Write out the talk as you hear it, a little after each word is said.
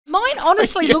Mine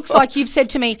honestly looks like you've said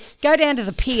to me, go down to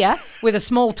the pier with a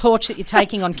small torch that you're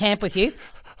taking on camp with you,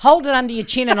 hold it under your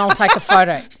chin and I'll take a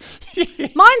photo.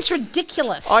 Mine's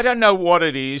ridiculous. I don't know what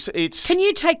it is. Can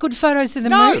you take good photos of the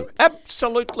moon? No,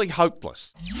 absolutely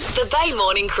hopeless. The Bay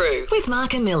Morning Crew with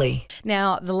Mark and Millie.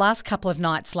 Now, the last couple of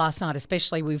nights, last night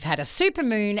especially, we've had a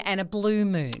supermoon and a blue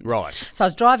moon. Right. So I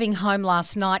was driving home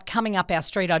last night, coming up our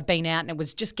street, I'd been out and it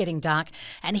was just getting dark.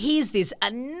 And here's this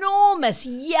enormous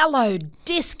yellow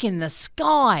disc in the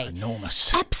sky.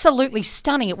 Enormous. Absolutely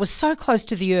stunning. It was so close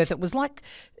to the earth. It was like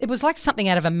something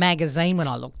out of a magazine when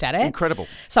I looked at it. Incredible.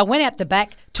 So I went out the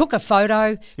back, took a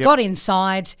photo, got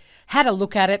inside, had a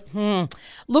look at it,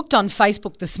 looked on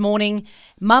Facebook this morning.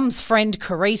 Mum's friend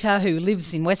Carita, who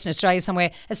lives in Western Australia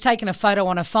somewhere, has taken a photo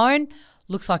on her phone.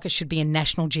 Looks like it should be in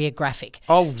National Geographic.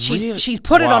 Oh, really? She's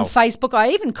put it on Wow. Facebook. I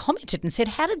even commented and said,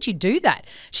 how did you do that?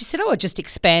 She said, I just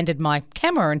expanded my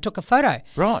camera and took a photo.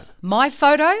 Right. My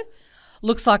photo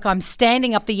looks like I'm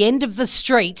standing up the end of the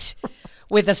street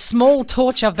with a small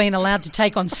torch I've been allowed to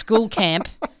take on school camp.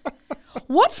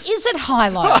 What is it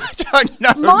highlighted? I don't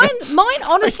know. Mine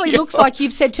honestly looks like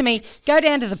you've said to me, go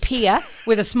down to the pier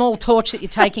with a small torch that you're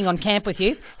taking on camp with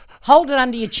you, hold it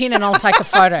under your chin and I'll take a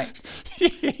photo.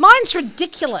 Mine's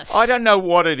ridiculous. I don't know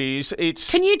what it is.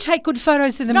 Can you take good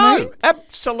photos of the No, moon?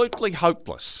 absolutely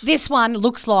hopeless. This one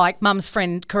looks like Mum's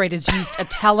friend Carita's used a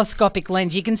telescopic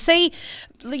lens. You can see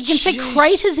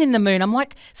craters in the moon. I'm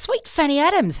like, sweet Fanny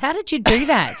Adams, how did you do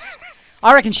that?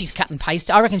 I reckon she's cut and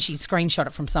pasted. I reckon she screenshot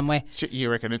it from somewhere.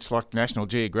 You reckon it's like National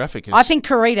Geographic? I think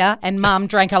Carita and Mum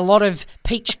drank a lot of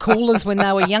peach coolers when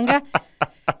they were younger.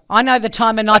 I know the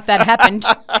time of night that happened.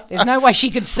 There's no way she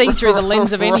could see through the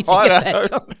lens of anything at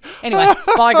that time. Anyway,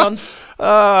 bygones.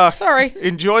 Sorry.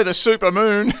 Enjoy the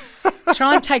supermoon.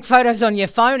 Try and take photos on your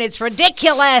phone. It's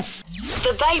ridiculous.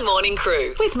 The Bay Morning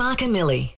Crew with Mark and Millie.